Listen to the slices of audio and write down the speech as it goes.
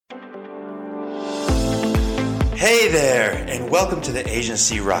Hey there, and welcome to the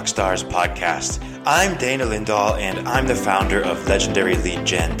Agency Rockstars podcast. I'm Dana Lindahl, and I'm the founder of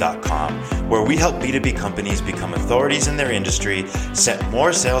LegendaryLeadGen.com, where we help B2B companies become authorities in their industry, set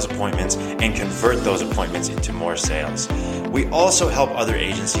more sales appointments, and convert those appointments into more sales. We also help other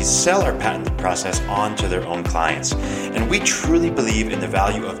agencies sell our patented process on to their own clients. And we truly believe in the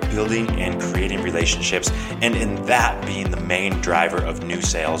value of building and creating relationships, and in that being the main driver of new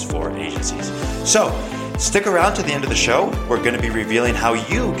sales for agencies. So, stick around to the end of the show. We're going to be revealing how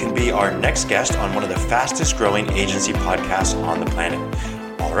you can be our next guest on one of the fastest growing agency podcasts on the planet.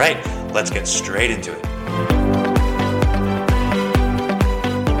 All right, let's get straight into it.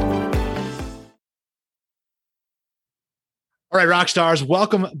 All right, rock stars,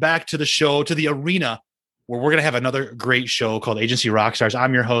 welcome back to the show, to the arena, where we're going to have another great show called Agency Rockstars.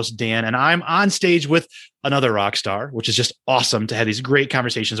 I'm your host, Dan, and I'm on stage with another rock star, which is just awesome to have these great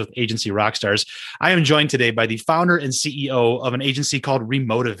conversations with agency rock stars. I am joined today by the founder and CEO of an agency called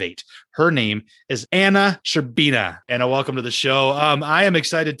Remotivate. Her name is Anna Shcherbyna. Anna, welcome to the show. I am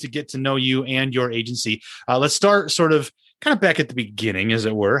excited to get to know you and your agency. Let's start sort of kind of back at the beginning, as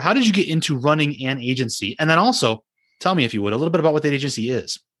it were. How did you get into running an agency? And then also, tell me, if you would, a little bit about what that agency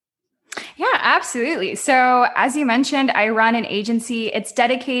is. Yeah, absolutely. So as you mentioned, I run an agency. It's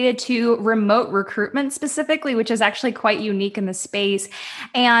dedicated to remote recruitment specifically, which is actually quite unique in the space.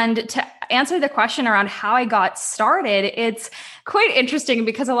 And to answer the question around how I got started, it's quite interesting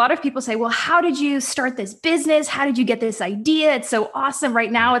because a lot of people say, well, how did you start this business? How did you get this idea? It's so awesome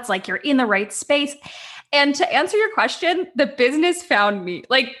right now. It's like you're in the right space. And to answer your question, the business found me.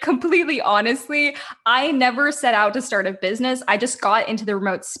 Like, completely honestly, I never set out to start a business. I just got into the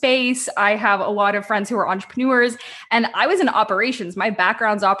remote space. I have a lot of friends who are entrepreneurs, and I was in operations. My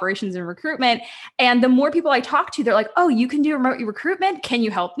background's operations and recruitment. And the more people I talk to, they're like, oh, you can do remote recruitment? Can you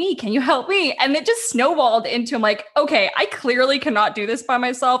help me? Can you help me? And it just snowballed into, I'm like, okay, I clearly cannot do this by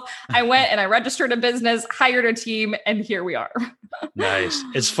myself. I went and I registered a business, hired a team, and here we are. Nice.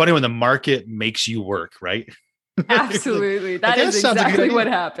 It's funny when the market makes you work, right? Absolutely. That is exactly what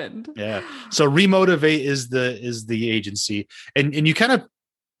happened. Yeah. So Remotivate is the agency, and you kind of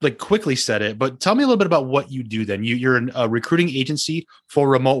like quickly said it, but tell me a little bit about what you do then. You're a recruiting agency for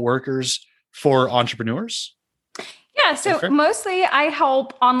remote workers for entrepreneurs. Yeah. So mostly I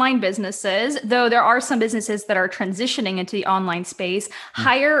help online businesses, though there are some businesses that are transitioning into the online space,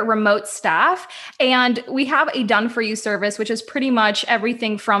 hire remote staff. And we have a done for you service, which is pretty much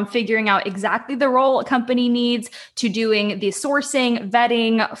everything from figuring out exactly the role a company needs to doing the sourcing,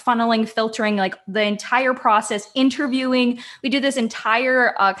 vetting, funneling, filtering, like the entire process, interviewing. We do this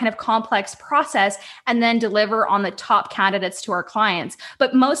entire kind of complex process and then deliver on the top candidates to our clients.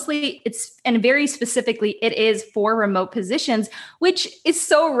 But mostly and very specifically, it is for remote positions, which is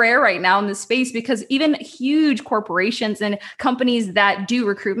so rare right now in the space because even huge corporations and companies that do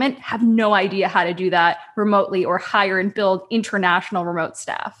recruitment have no idea how to do that remotely or hire and build international remote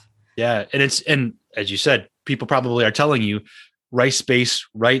staff. Yeah. And as you said, people probably are telling you right space,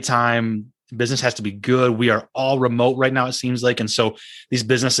 right time, business has to be good. We are all remote right now, it seems like. And so these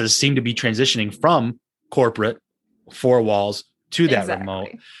businesses seem to be transitioning from corporate four walls to that remote.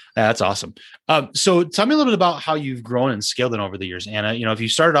 That's awesome. So tell me a little bit about how you've grown and scaled it over the years, Anna. You know, if you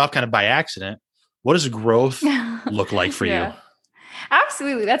started off kind of by accident, what does growth look like for you?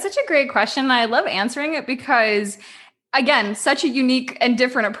 Absolutely. That's such a great question. I love answering it because, again, such a unique and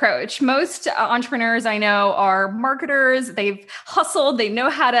different approach. Most entrepreneurs I know are marketers. They've hustled. They know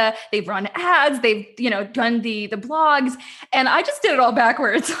they've run ads. They've, done the blogs. And I just did it all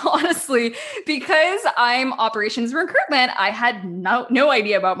backwards, honestly, because I'm operations recruitment. I had no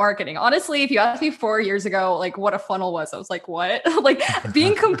idea about marketing. Honestly, if you asked me 4 years ago, like what a funnel was, I was like, what? Like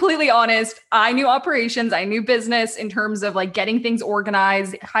being completely honest, I knew operations. I knew business in terms of like getting things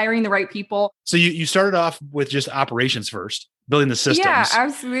organized, hiring the right people. So you started off with just operations first, building the systems. Yeah,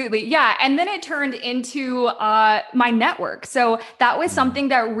 absolutely. Yeah. And then it turned into my network. So that was something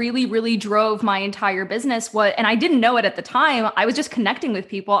that really, really drove my entire business. And I didn't know it at the time. I was just connecting with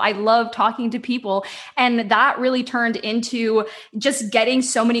people. I love talking to people. And that really turned into just getting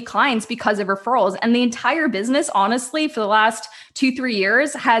so many clients because of referrals. And the entire business, honestly, for the last 2-3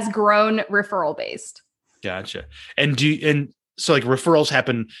 years has grown referral based. Gotcha. And so like referrals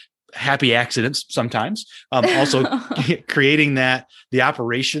happen happy accidents sometimes. Also creating the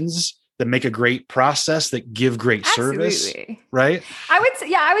operations that make a great process, that give great service, right?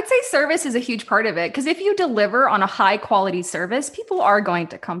 I would say service is a huge part of it. Because if you deliver on a high quality service, people are going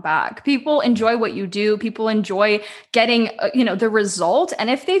to come back. People enjoy what you do. People enjoy getting, the result. And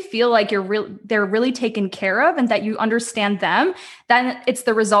if they feel like they're really taken care of and that you understand them, then it's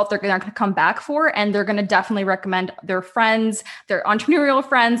the result they're going to come back for. And they're going to definitely recommend their friends, their entrepreneurial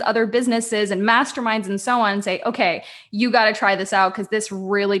friends, other businesses and masterminds and so on, and say, okay, you got to try this out because this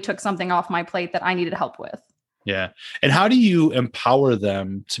really took something off my plate that I needed help with. Yeah. And how do you empower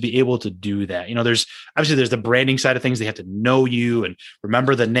them to be able to do that? There's the branding side of things. They have to know you and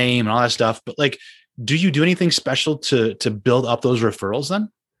remember the name and all that stuff. But like, do you do anything special to build up those referrals then?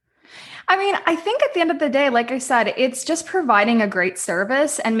 I mean, I think at the end of the day, like I said, it's just providing a great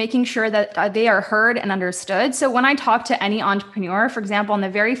service and making sure that they are heard and understood. So when I talk to any entrepreneur, for example, on the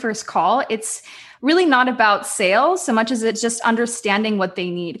very first call, it's really not about sales so much as it's just understanding what they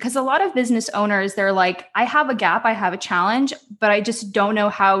need. Because a lot of business owners, they're like, I have a gap, I have a challenge, but I just don't know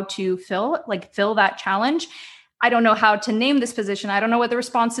how to fill that challenge. I don't know how to name this position. I don't know what the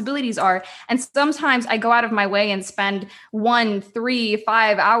responsibilities are. And sometimes I go out of my way and spend 1, 3,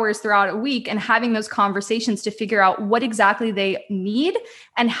 5 hours throughout a week and having those conversations to figure out what exactly they need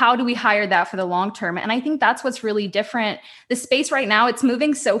and how do we hire that for the long term. And I think that's what's really different. The space right now, it's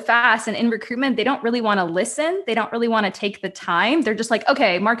moving so fast. And in recruitment, they don't really want to listen. They don't really want to take the time. They're just like,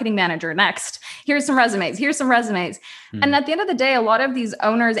 okay, marketing manager, next. Here's some resumes. And at the end of the day, a lot of these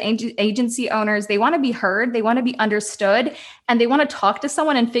owners, agency owners, they want to be heard. They want to be understood, and they want to talk to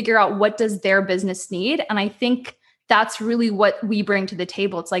someone and figure out what does their business need. And I think that's really what we bring to the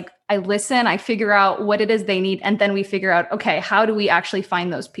table. It's like, I listen, I figure out what it is they need. And then we figure out, okay, how do we actually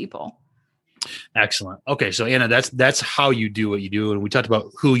find those people? Excellent. Okay. So Anna, that's how you do what you do. And we talked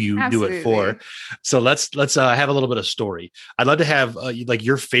about who you do it for. So let's have a little bit of story. I'd love to have like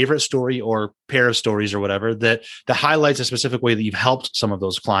your favorite story or pair of stories or whatever that highlights a specific way that you've helped some of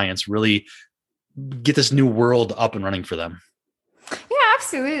those clients really get this new world up and running for them. Yeah,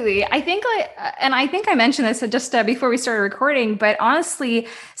 absolutely. I think I mentioned this just before we started recording, but honestly,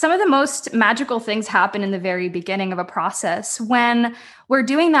 some of the most magical things happen in the very beginning of a process when we're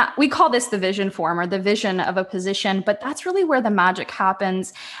doing that. We call this the vision form or the vision of a position, but that's really where the magic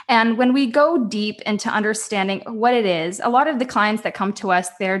happens. And when we go deep into understanding what it is, a lot of the clients that come to us,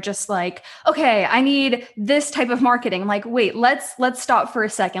 they're just like, okay, I need this type of marketing. I'm like, wait, let's stop for a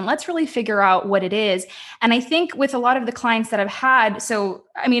second. Let's really figure out what it is. And I think with a lot of the clients that I've had, so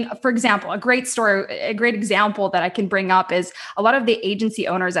I mean, for example, a great example that I can bring up is a lot of the agency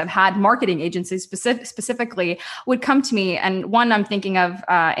owners I've had, marketing agencies specifically, would come to me. And one I'm thinking of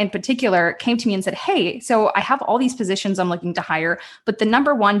in particular came to me and said, hey, so I have all these positions I'm looking to hire, but the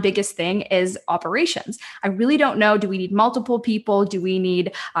number one biggest thing is operations. I really don't know. Do we need multiple people? Do we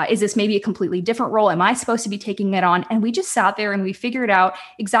need, is this maybe a completely different role? Am I supposed to be taking it on? And we just sat there and we figured out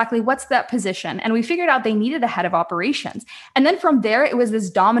exactly what's that position. And we figured out they needed a head of operations. And then from there, it was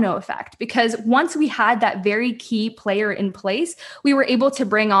this domino effect, because once we had that very key player in place, we were able to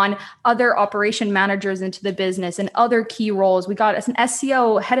bring on other operation managers into the business and other key roles. We got an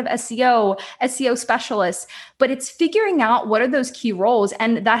SEO, head of SEO specialists, but it's figuring out what are those key roles.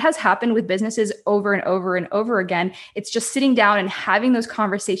 And that has happened with businesses over and over and over again. It's just sitting down and having those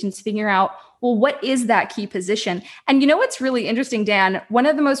conversations, figuring out, well, what is that key position? And you know what's really interesting, Dan? One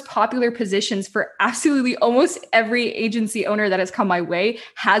of the most popular positions for absolutely almost every agency owner that has come my way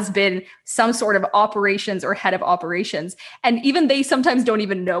has been some sort of operations or head of operations. And even they sometimes don't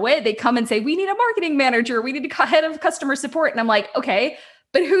even know it. They come and say, we need a marketing manager, we need a head of customer support. And I'm like, okay,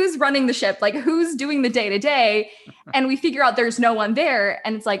 but who's running the ship? Like, who's doing the day-to-day? And we figure out there's no one there.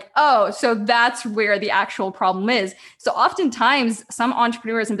 And it's like, oh, so that's where the actual problem is. So oftentimes some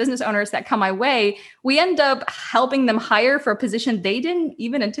entrepreneurs and business owners that come my way, we end up helping them hire for a position they didn't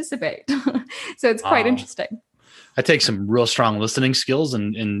even anticipate. So it's quite interesting. I take some real strong listening skills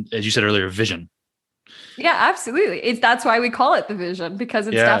and as you said earlier, vision. Yeah, absolutely. That's why we call it the vision, because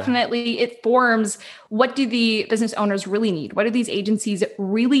it's definitely, it forms what do the business owners really need? What do these agencies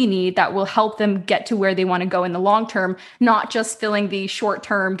really need that will help them get to where they want to go in the long term, not just filling the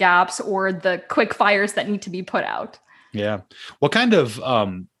short-term gaps or the quick fires that need to be put out. Yeah. What kind of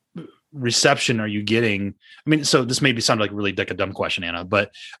reception are you getting? I mean, so this may sound like really like a dumb question, Anna,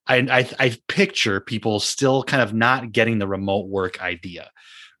 but I picture people still kind of not getting the remote work idea.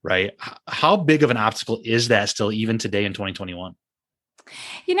 Right? How big of an obstacle is that still even today in 2021?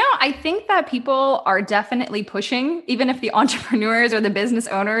 You know, I think that people are definitely pushing, even if the entrepreneurs or the business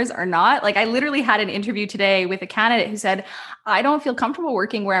owners are not. Like, I literally had an interview today with a candidate who said, I don't feel comfortable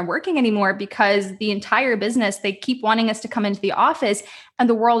working where I'm working anymore because the entire business, they keep wanting us to come into the office and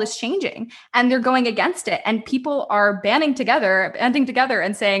the world is changing and they're going against it. And people are banding together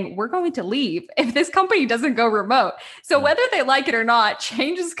and saying, we're going to leave if this company doesn't go remote. So whether they like it or not,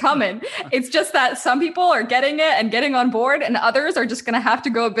 change is coming. It's just that some people are getting it and getting on board and others are just going to have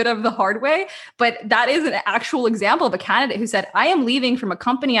to go a bit of the hard way. But that is an actual example of a candidate who said, I am leaving from a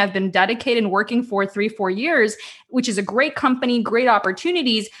company I've been dedicated and working for 3-4 years, which is a great company, great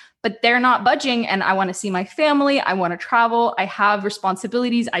opportunities, but they're not budging. And I want to see my family. I want to travel. I have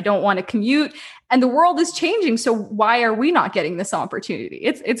responsibilities. I don't want to commute. And the world is changing. So why are we not getting this opportunity?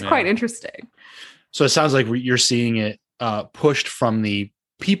 It's quite interesting. So it sounds like you're seeing it pushed from the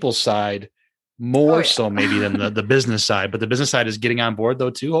people side more so maybe than the business side, but the business side is getting on board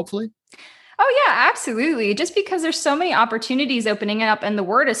though too, hopefully. Oh, yeah, absolutely. Just because there's so many opportunities opening up and the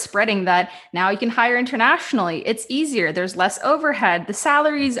word is spreading that now you can hire internationally. It's easier. There's less overhead. The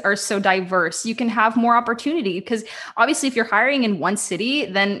salaries are so diverse. You can have more opportunity because obviously if you're hiring in one city,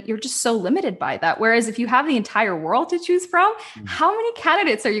 then you're just so limited by that. Whereas if you have the entire world to choose from, how many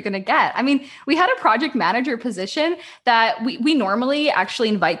candidates are you going to get? I mean, we had a project manager position that we normally actually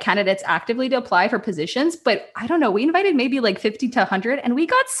invite candidates actively to apply for positions, but I don't know, we invited maybe like 50 to 100 and we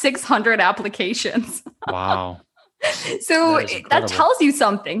got 600 applications. Wow. So that tells you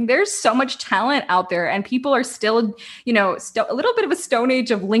something. There's so much talent out there and people are still, a little bit of a stone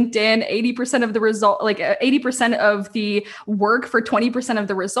age of LinkedIn, 80% of the result, like 80% of the work for 20% of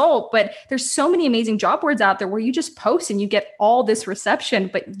the result. But there's so many amazing job boards out there where you just post and you get all this reception,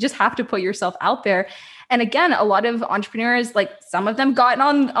 but you just have to put yourself out there. And again, a lot of entrepreneurs, like some of them gotten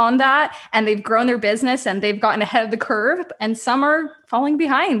on that and they've grown their business and they've gotten ahead of the curve and some are falling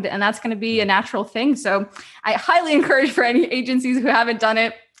behind and that's going to be a natural thing. So I highly encourage for any agencies who haven't done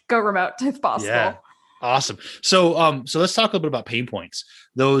it, go remote if possible. Yeah. Awesome. So let's talk a little bit about pain points.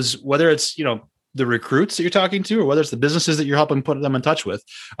 Those, whether it's, the recruits that you're talking to or whether it's the businesses that you're helping put them in touch with,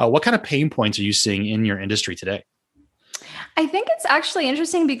 what kind of pain points are you seeing in your industry today? I think it's actually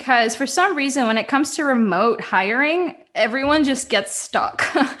interesting because for some reason, when it comes to remote hiring, everyone just gets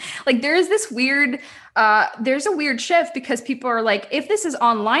stuck. Like there's a weird shift because people are like, if this is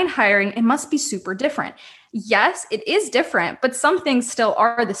online hiring, it must be super different. Yes, it is different, but some things still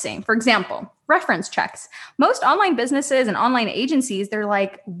are the same. For example, reference checks. Most online businesses and online agencies, they're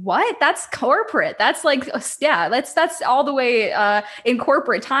like, what? That's corporate. That's like, yeah, that's all the way in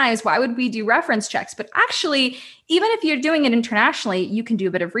corporate times. Why would we do reference checks? But actually, even if you're doing it internationally, you can do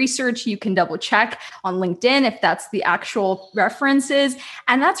a bit of research. You can double check on LinkedIn if that's the actual references.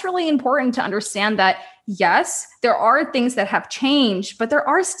 And that's really important to understand that yes, there are things that have changed, but there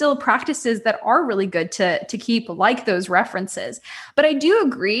are still practices that are really good to keep, like those references. But I do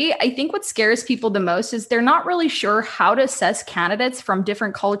agree. I think what scares people the most is they're not really sure how to assess candidates from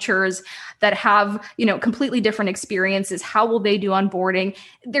different cultures that have, completely different experiences. How will they do onboarding?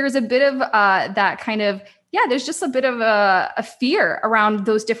 There's a bit of that kind of, there's just a bit of a fear around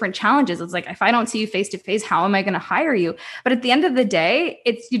those different challenges. It's like, if I don't see you face to face, how am I going to hire you? But at the end of the day,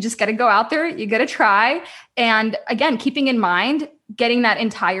 you just got to go out there, you got to try. And again, keeping in mind, getting that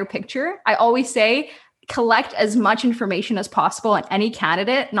entire picture. I always say, collect as much information as possible on any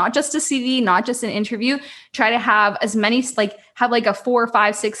candidate, not just a CV, not just an interview. Try to have as many, have a 4,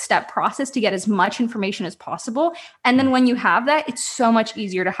 5, 6 step process to get as much information as possible. And then when you have that, it's so much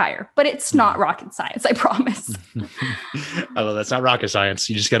easier to hire, but it's not rocket science. I promise. Although that's not rocket science.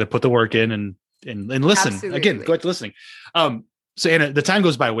 You just got to put the work in and listen. Absolutely. Again, go back to listening. So Anna, the time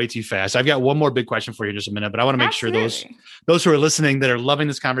goes by way too fast. I've got one more big question for you in just a minute, but I want to make sure those who are listening that are loving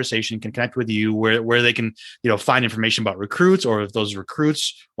this conversation can connect with you where they can, find information about recruits, or if those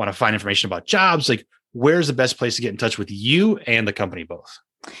recruits want to find information about jobs, like where's the best place to get in touch with you and the company both?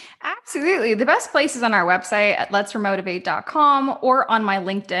 Absolutely. The best place is on our website at letsremotivate.com or on my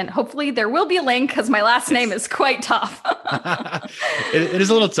LinkedIn. Hopefully there will be a link because my last name is quite tough. It is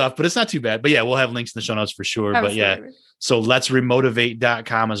a little tough, but it's not too bad. But yeah, we'll have links in the show notes for sure. Absolutely. But yeah, so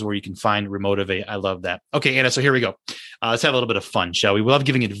letsremotivate.com is where you can find Remotivate. I love that. Okay, Anna, so here we go. Let's have a little bit of fun, shall we? We love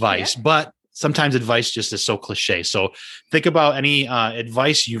giving advice, but sometimes advice just is so cliche. So think about any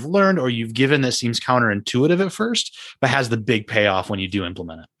advice you've learned or you've given that seems counterintuitive at first, but has the big payoff when you do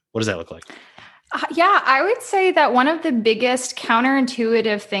implement it. What does that look like? I would say that one of the biggest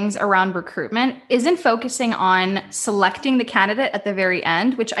counterintuitive things around recruitment isn't focusing on selecting the candidate at the very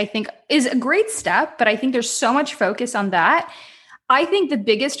end, which I think is a great step, but I think there's so much focus on that. I think the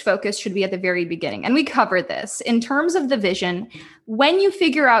biggest focus should be at the very beginning. And we covered this in terms of the vision. When you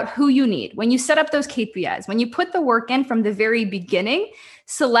figure out who you need, when you set up those KPIs, when you put the work in from the very beginning,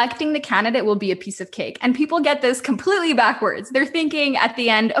 selecting the candidate will be a piece of cake. And people get this completely backwards. They're thinking at the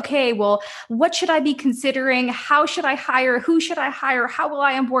end, okay, well, what should I be considering? How should I hire? Who should I hire? How will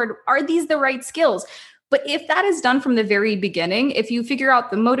I onboard? Are these the right skills? But if that is done from the very beginning, if you figure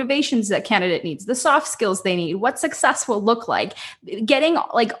out the motivations that candidate needs, the soft skills they need, what success will look like, getting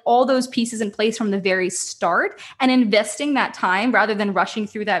like all those pieces in place from the very start and investing that time rather than rushing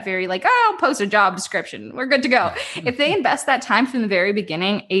through that very like, oh, I'll post a job description, we're good to go. If they invest that time from the very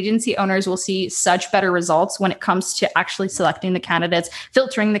beginning, agency owners will see such better results when it comes to actually selecting the candidates,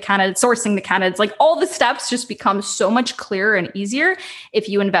 filtering the candidates, sourcing the candidates, like all the steps just become so much clearer and easier if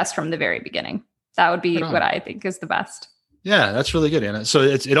you invest from the very beginning. That would be what I think is the best. Yeah, that's really good, Anna. So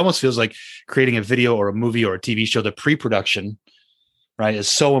it almost feels like creating a video or a movie or a TV show, the pre-production, right, is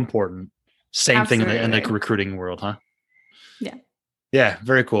so important. Same Absolutely. thing in the recruiting world, huh? Yeah. Yeah,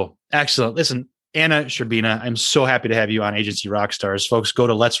 very cool. Excellent. Listen, Anna Shcherbyna, I'm so happy to have you on Agency Rockstars. Folks, go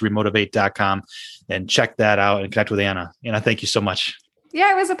to letsremotivate.com and check that out and connect with Anna. Anna, thank you so much.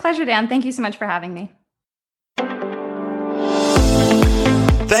 Yeah, it was a pleasure, Dan. Thank you so much for having me.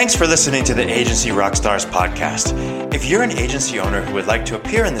 Thanks for listening to the Agency Rockstars podcast. If you're an agency owner who would like to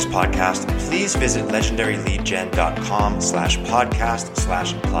appear in this podcast, please visit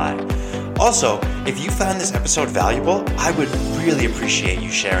legendaryleadgen.com/podcast/apply. Also, if you found this episode valuable, I would really appreciate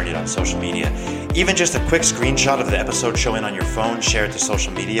you sharing it on social media. Even just a quick screenshot of the episode showing on your phone shared to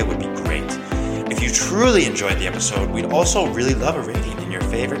social media would be great. If you truly enjoyed the episode, we'd also really love a rating in your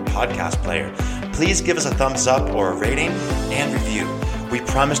favorite podcast player. Please give us a thumbs up or a rating and review. We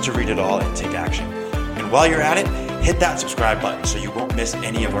promise to read it all and take action. And while you're at it, hit that subscribe button so you won't miss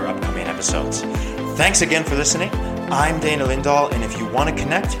any of our upcoming episodes. Thanks again for listening. I'm Dana Lindahl, and if you want to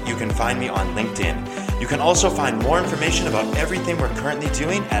connect, you can find me on LinkedIn. You can also find more information about everything we're currently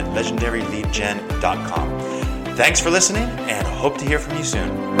doing at legendaryleadgen.com. Thanks for listening, and hope to hear from you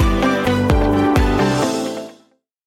soon.